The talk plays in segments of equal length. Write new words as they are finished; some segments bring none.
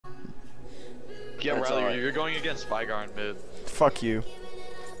Yeah, Riley, you're going against Vigar in mid. Fuck you.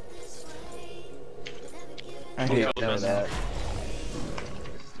 I hate that.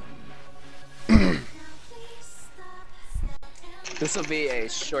 This will be a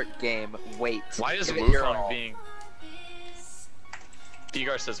short game. Wait. Why is Give it your Wukong all. being...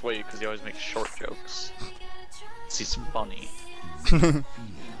 Vigar says wait, because he always makes short jokes. He's funny.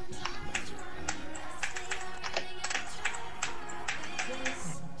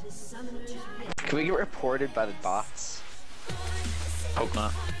 Can we get reported by the bots? Hope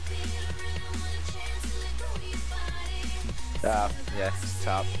not. Yeah, it's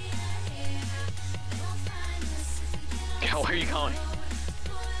top. Where are you going?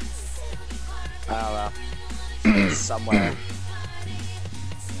 I don't know. Somewhere.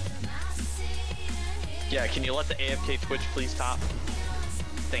 Yeah, can you let the AFK Twitch please top?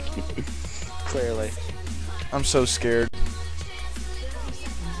 Thank you. Clearly. I'm so scared.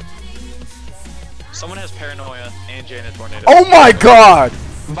 Someone has Paranoia and Janet Tornado. Oh my god!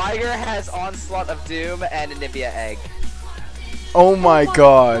 Vigar has Onslaught of Doom and a Nibia Egg. Oh my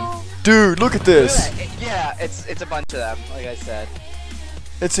god. Dude, look at this. Yeah, it's a bunch of them, like I said.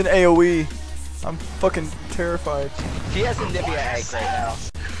 It's an AoE. I'm fucking terrified. He has a Nibia Egg right now.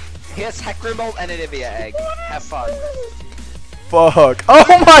 He has Heckrimbolt and a Nibia Egg. Have fun. Fuck.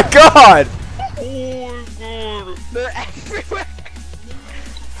 Oh my god! They're everywhere!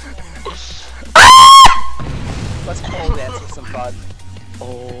 Let's pole dance for some fun.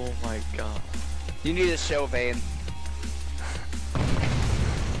 Oh my god. You need a show, Vayne.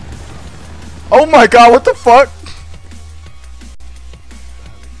 Oh my god, what the fuck?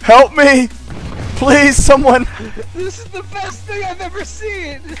 Help me! Please, someone! This is the best thing I've ever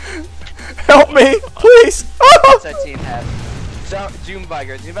seen! Help me! Please! What's our team have? Doom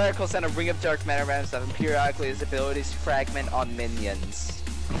Vigar. Doom Vigar calls down a Ring of Dark Matter around himself and periodically his abilities fragment on minions.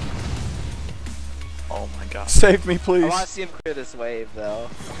 Oh my god. Save me, I please. want to see him clear this wave, though.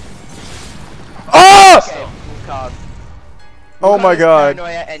 Oh! Okay, Wukong. Oh my god.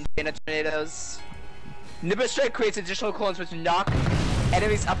 Paranoia and Jaina Tornadoes. Nibba Strike creates additional clones which knock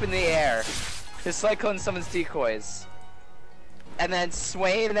enemies up in the air. His Slide Clone summons decoys. And then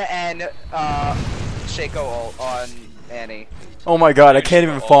Swain and Shaco ult on Annie. Oh my god, I can't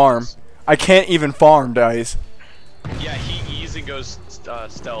even farm. I can't even farm, guys. Yeah, he E's and goes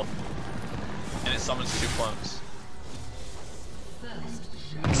stealth. And it summons 2 clones.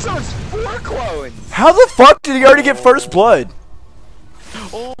 So it's 4 clones! How the fuck did he already get first blood?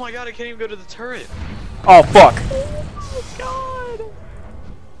 Oh my god, I can't even go to the turret. Oh fuck. Oh god.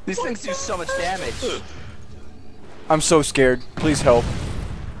 These things do so much damage. I'm so scared. Please help.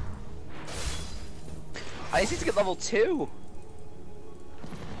 I just need to get level 2.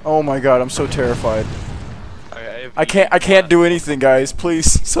 Oh my god, I'm so terrified. Okay, I can't do anything, guys.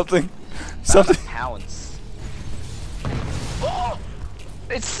 Please, something. Pounce. Oh!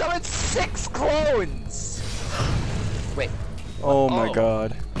 It summoned 6 clones! Wait. Oh my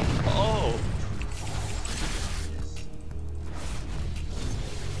god. Oh.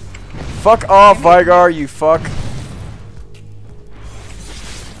 Fuck off, Vigar, you fuck.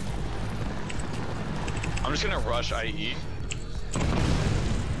 I'm just gonna rush IE.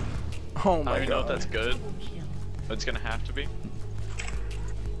 Oh I my don't even know if god. that's good. But it's gonna have to be.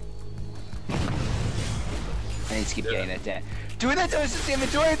 I need to keep getting it down. Doing that doesn't even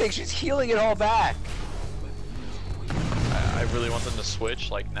do anything, she's healing it all back! I really want them to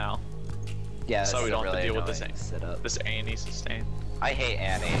switch, like now. Yeah, So that's we don't have really to deal with this annoying setup. This A&E sustain. I hate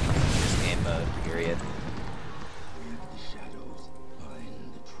Annie. Just game mode, period.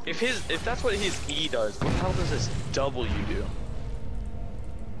 If that's what his E does, what the hell does his W do?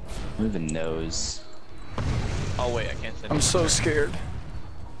 Who even knows? Oh wait, I can't say. I'm so scared.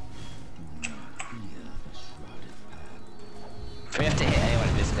 If we have to hit anyone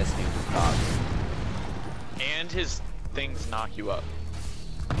in this new Wukong. And his things knock you up.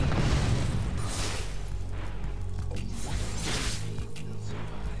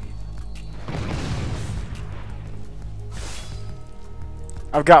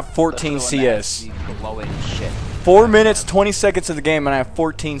 I've got 14 CS. Glowing shit. 4 minutes, 20 seconds of the game, and I have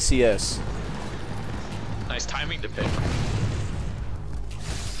 14 CS. Nice timing to pick.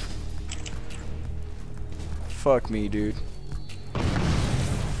 Fuck me, dude.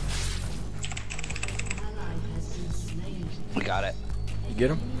 We got it. You get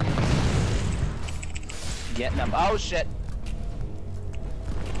him? Getting them. Oh shit.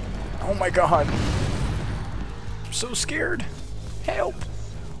 Oh my god. I'm so scared. Help.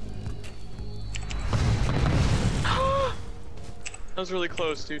 That was really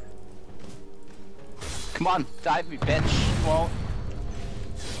close, dude. Come on, dive me, bitch. Won't.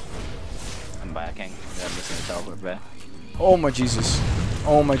 I'm backing. I'm missing the teleport bay. Oh my Jesus.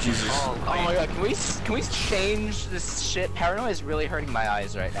 Oh my Jesus. Oh my god, can we change this shit? Paranoia is really hurting my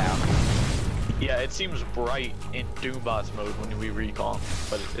eyes right now. Yeah, it seems bright in Doombot's mode when we recall,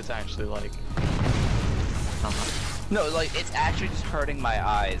 but it's actually like... No, like, it's actually just hurting my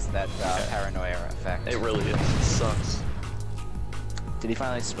eyes, that paranoia effect. It really is. It sucks. Did he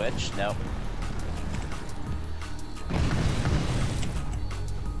finally switch? No.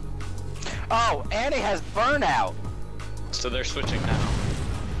 Oh, Annie has burnout! So they're switching now.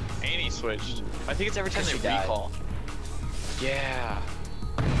 Annie switched. I think it's every time they recall. Yeah.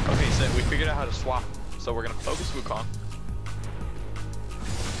 Okay, so we figured out how to swap. So we're gonna focus Wukong.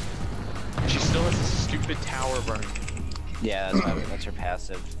 She still has this stupid tower burn. Yeah, that's her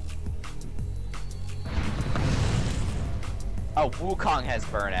passive. Oh, Wukong has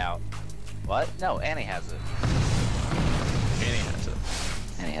burnout. What? No, Annie has it. Annie has it.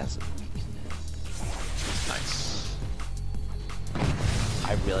 Annie has it. Nice.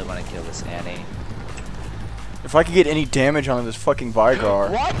 I really want to kill this Annie. If I could get any damage on this fucking Vigar.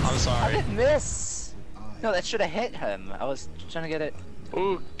 What? I'm sorry. I didn't miss. No, that should have hit him. I was trying to get it.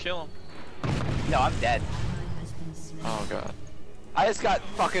 Ooh, kill him. No, I'm dead. Oh god. I just got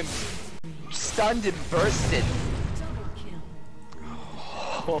fucking stunned and bursted.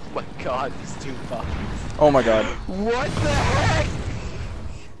 Oh my god, these two fuckers. Oh my god. What the heck?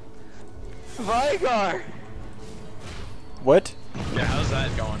 Vigar! What? Yeah, how's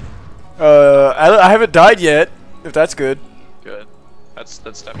that going? I haven't died yet, if that's good. Good. That's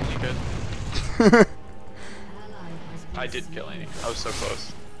definitely good. I did kill Annie. I was so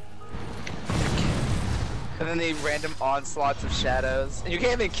close. And then the random onslaughts of shadows. And you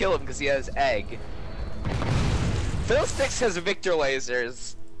can't even kill him because he has egg. Fiddlesticks has Victor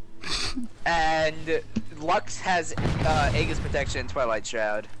lasers. And Lux has Aegis protection and Twilight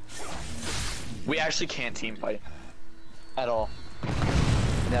Shroud. We actually can't team fight. At all.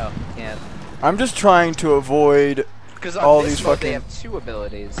 No, can't. I'm just trying to avoid Because all on this these mode fucking... they have 2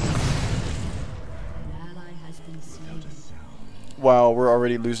 abilities. Wow, we're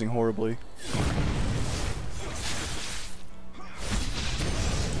already losing horribly.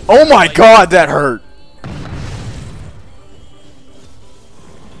 Oh my god, that hurt!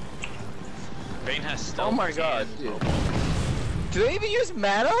 Bane has stealth. Oh my god, dude. Do they even use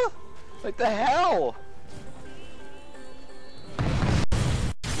mana? Like the hell?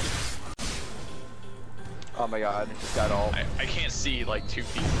 Oh my god, I just got all. I can't see like 2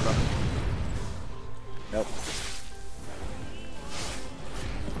 feet in front of me. Nope.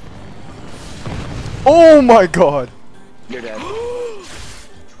 Oh my god! You're dead.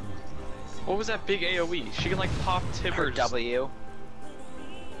 What was that big AoE? She can like pop Her tibbers. W.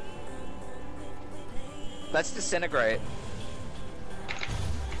 Let's disintegrate.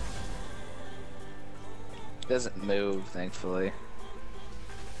 Doesn't move, thankfully.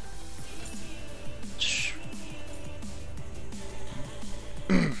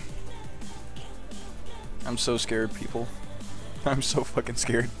 I'm so scared, people. I'm so fucking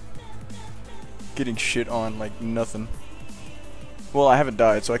scared. Getting shit on like nothing. Well, I haven't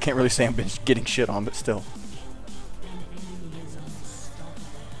died, so I can't really say I'm been getting shit on, but still.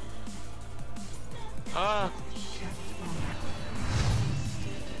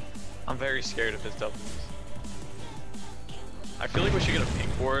 I'm very scared of his W's. I feel like we should get a pink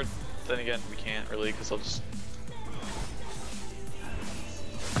ward. Then again, we can't really because I'll just.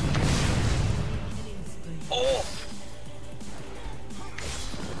 Oh!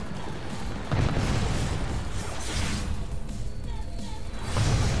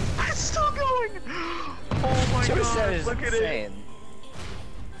 It's still going! Oh my god, look at it!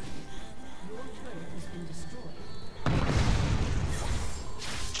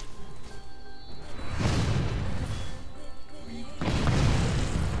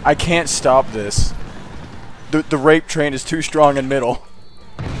 I can't stop this. The rape train is too strong in middle.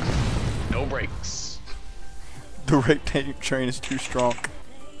 No brakes. The rape train is too strong.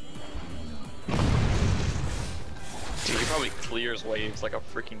 Dude, he probably clears waves like a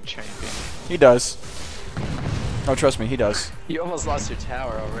freaking champion. He does. Oh, trust me, he does. You almost lost your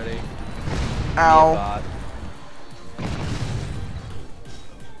tower already. Ow.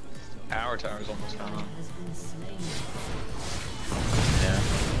 Our tower's almost gone. Yeah.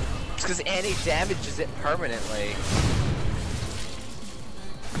 It's because Annie damages it permanently.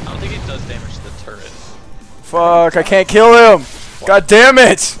 I don't think it does damage to the turret. Fuck, I can't kill him! What? God damn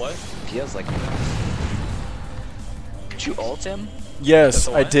it! What? Feels like. Did you ult him? Yes,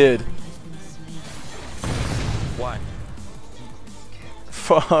 I did. Why?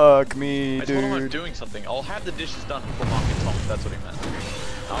 Fuck me, I told him I'm dude. doing something. I'll have the dishes done before Mom gets home. That's what he meant.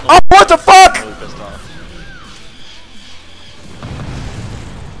 Oh, what the fuck? pissed off.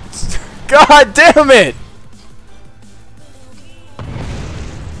 God damn it!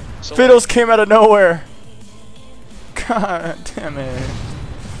 So Fiddles came out of nowhere. God damn it.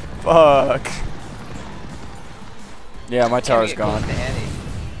 Fuck. Yeah, my tower's gone.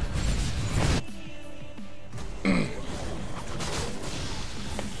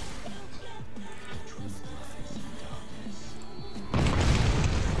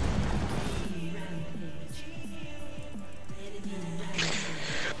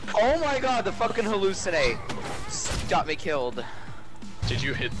 Oh my god, the fucking hallucinate got me killed. Did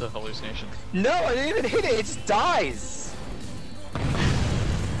you hit the hallucination? No, I didn't even hit it, it just dies.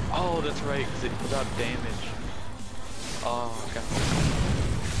 Oh, that's right, because it without damage. Oh, god.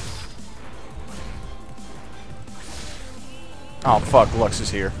 Oh fuck, Lux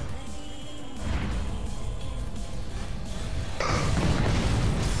is here.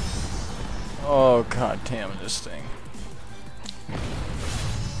 Oh god damn this thing.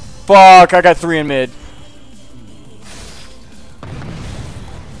 Fuck, I got 3 in mid.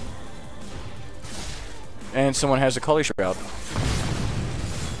 And someone has a Cully Shroud.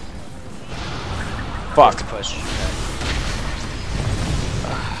 Fuck. Push.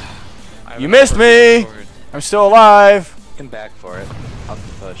 You missed me! I'm still alive! Come back for it. Up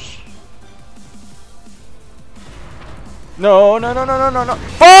the push. No, no, no, no, no, no, no.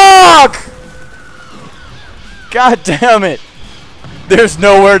 Fuck! God damn it! There's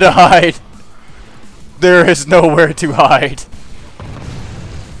nowhere to hide. There is nowhere to hide.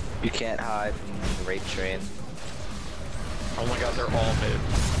 You can't hide from the rape train. Oh my god, they're all mid.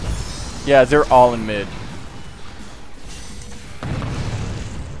 Yeah, they're all in mid.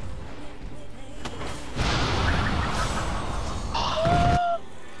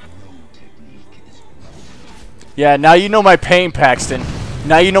 Yeah, now you know my pain, Paxton.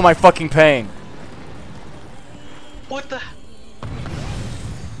 Now you know my fucking pain. What the?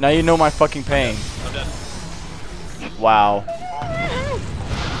 Now you know my fucking pain. I'm dead. Wow.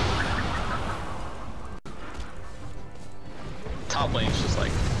 Top lane's just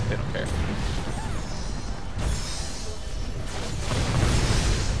like, they don't care.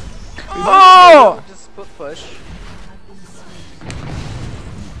 Oh! Just split push.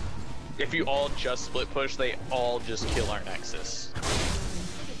 If you all just split push, they all just kill our Nexus.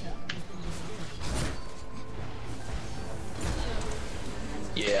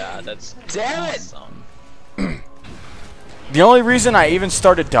 Yeah, that's Damn it! awesome. The only reason I even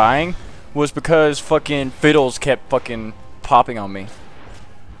started dying was because fucking Fiddles kept fucking popping on me.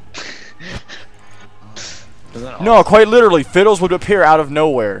 Isn't that No, awesome? quite literally, Fiddles would appear out of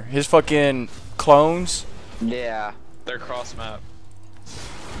nowhere. His fucking clones. Yeah. They're cross map.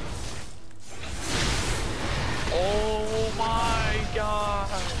 Oh my god!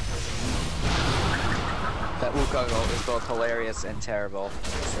 That Wukong ult is both hilarious and terrible at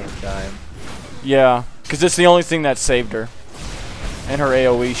the same time. Yeah, because it's the only thing that saved her. And her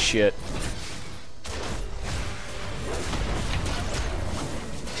AoE shit.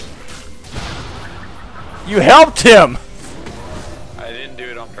 You helped him! I didn't do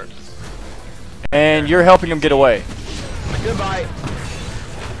it on purpose. And you're helping him get away. Goodbye.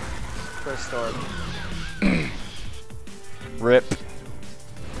 First storm. Rip.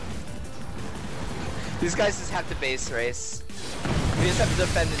 These guys just have to base race. We just have to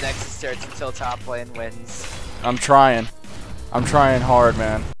defend the Nexus turrets until top lane wins. I'm trying. I'm trying hard,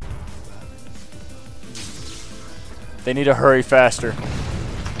 man. They need to hurry faster.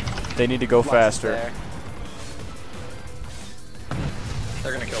 They need to go Lux is faster. there.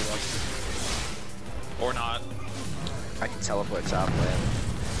 They're gonna kill one. Or not. I can teleport top lane.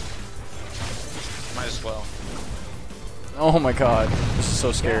 Might as well. Oh my god. This is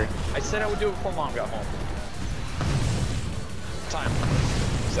so scary. I said I would do it before mom got home. Time.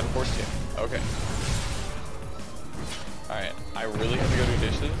 7:42. Okay. Alright. I really have to go do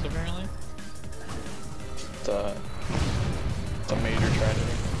dishes, apparently. It's a major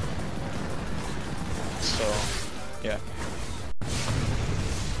tragedy. So, yeah.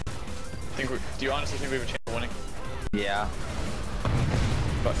 Do you honestly think we have a chance of winning? Yeah.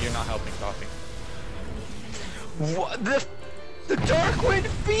 But you're not helping coffee. What the Darkwind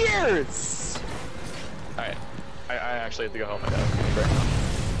fears! Alright. I actually have to go help my dad right now.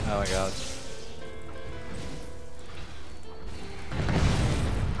 Oh my god.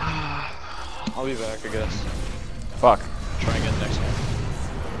 I'll be back, I guess. Fuck. Try again next one.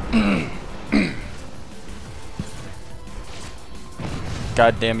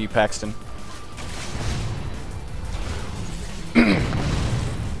 God damn you, Paxton.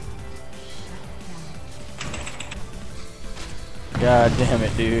 God damn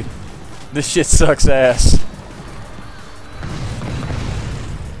it, dude. This shit sucks ass.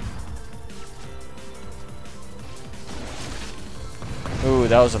 Ooh,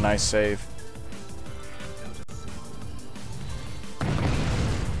 that was a nice save.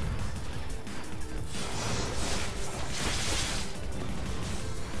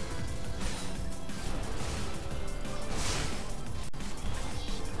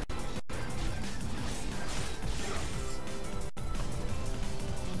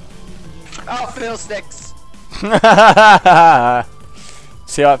 Oh, fiddlesticks!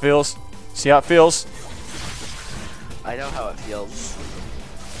 See how it feels? See how it feels? I know how it feels.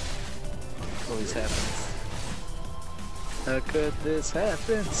 It always happens. How could this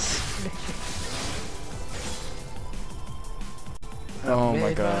happen? Oh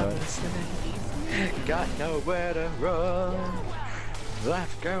my god. Got nowhere to run.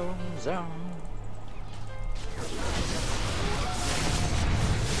 Life goes on.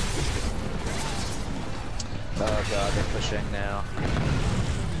 Oh god, they're pushing now.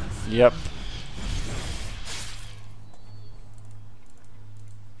 Yep.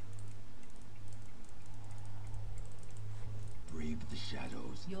 Brave the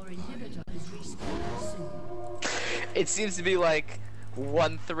shadows. Your inhibitor is respawned soon. It seems to be like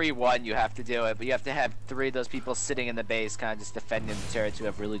 1-3-1 you have to do it, but you have to have 3 of those people sitting in the base kind of just defending the turret to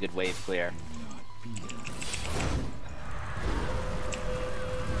have really good wave clear.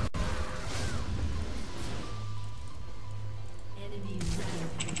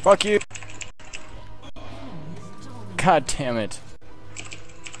 Fuck you. God damn it.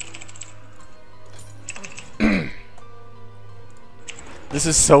 This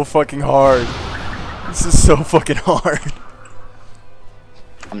is so fucking hard. This is so fucking hard.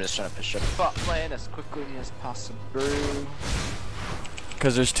 I'm just trying to push up bot lane as quickly as possible.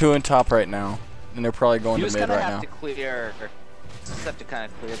 Because there's 2 in top right now. And they're probably going You to just mid gotta right have now. to clear. Just have to kind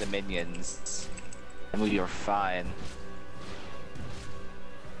of clear the minions, and we are fine.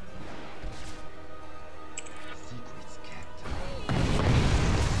 Secrets kept.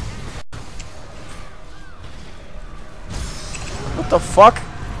 What the fuck?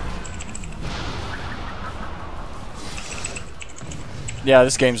 Yeah,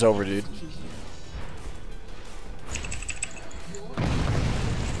 this game's over, dude.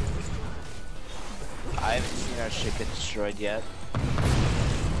 I haven't seen our shit get destroyed yet.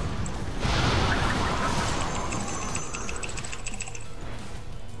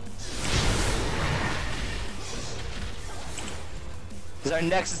 Has our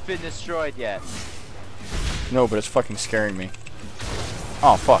Nexus been destroyed yet? No, but it's fucking scaring me.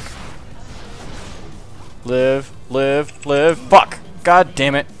 Oh, fuck. Live, live, live. Fuck! God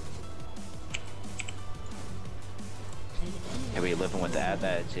damn it. Are we living with that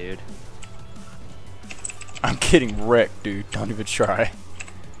attitude? I'm getting wrecked, dude. Don't even try.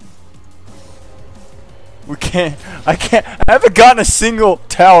 We can't. I can't. I haven't gotten a single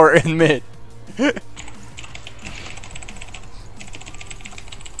tower in mid.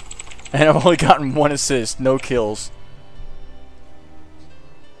 And I've only gotten 1 assist, no kills.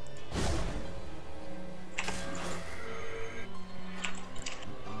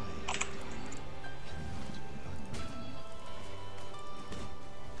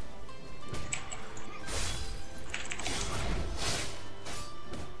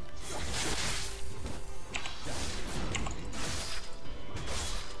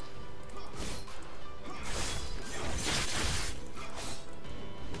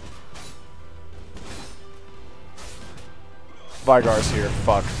 Vigar's here.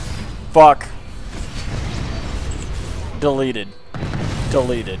 Fuck. Fuck. Deleted.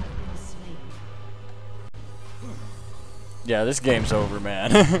 Deleted. Yeah, this game's over,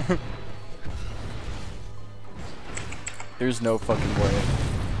 man. There's no fucking way.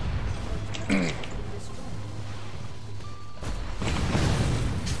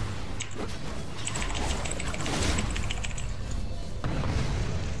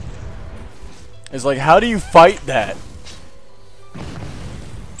 It's like, how do you fight that?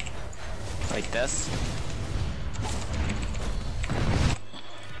 Like this?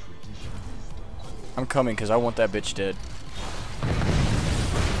 I'm coming because I want that bitch dead.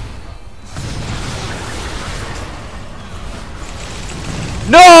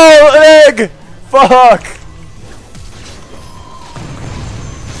 No, egg! Fuck!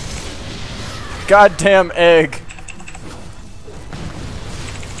 Goddamn egg.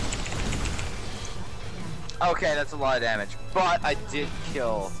 Okay, that's a lot of damage, but I did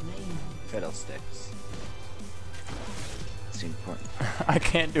kill Fiddlesticks. It's important. I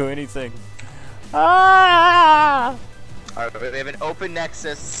can't do anything. Ah! Alright, we have an open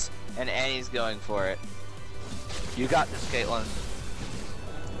Nexus, and Annie's going for it. You got this, Caitlyn.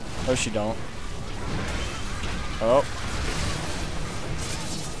 No, she don't. Oh.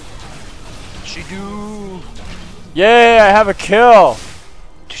 She do. Yay, I have a kill!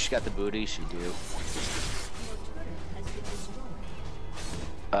 She got the booty, she do.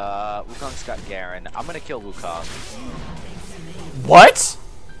 Wukong's got Garen. I'm gonna kill Wukong. What?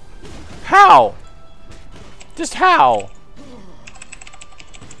 How? Just how?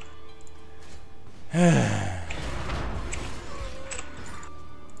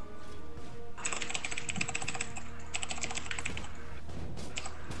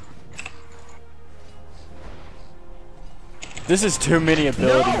 This is too many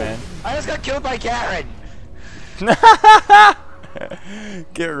ability, man. I just got killed by Garen.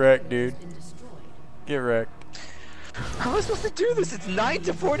 Get wrecked, dude. Get wrecked. How am I supposed to do this? It's 9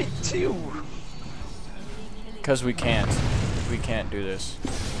 to 42. Because we can't. We can't do this.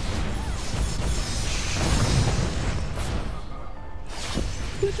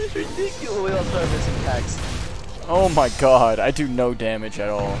 This is ridiculous. We also have missing packs. Oh my god, I do no damage at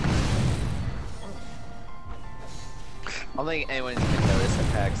all. I don't think anyone's gonna notice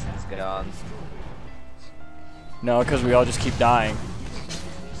that Paxton's gone. No, because we all just keep dying.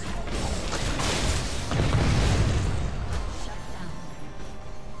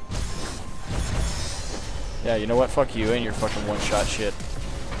 Yeah, you know what? Fuck you and your fucking one-shot shit.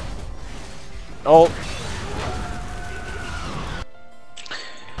 Oh!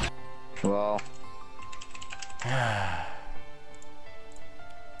 Well.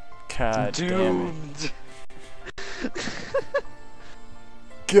 God Doomed. damn it.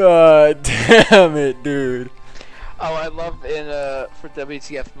 God damn it, dude. Oh, I love in for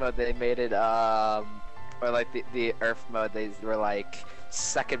WTF mode they made it or like the Earth mode they were like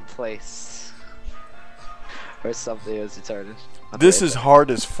second place or something. It was retarded. This is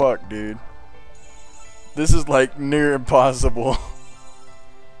hard as fuck, dude. This is like near impossible.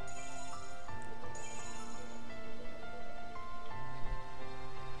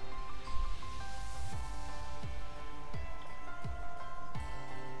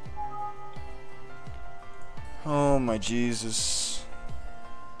 Oh my Jesus.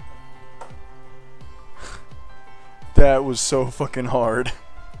 That was so fucking hard.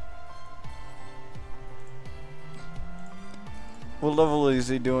 What level is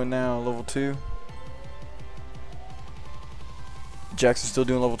he doing now? Level 2? Jackson still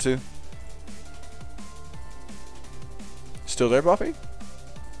doing level 2? Still there, Buffy?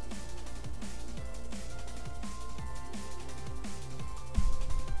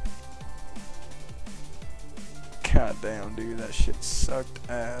 God damn, dude, that shit sucked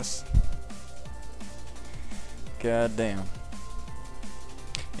ass. God damn.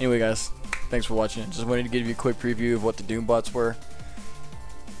 Anyway, guys, thanks for watching. Just wanted to give you a quick preview of what the Doombots were.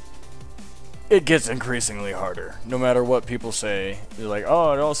 It gets increasingly harder. No matter what people say, they're like,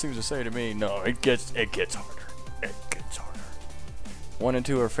 "Oh, it all seems to say to me." No, it gets harder. It gets harder. 1 and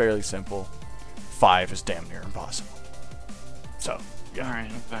 2 are fairly simple. 5 is damn near impossible. So, yeah.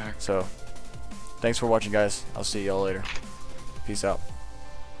 Alright, I'm back. So, thanks for watching, guys. I'll see y'all later. Peace out.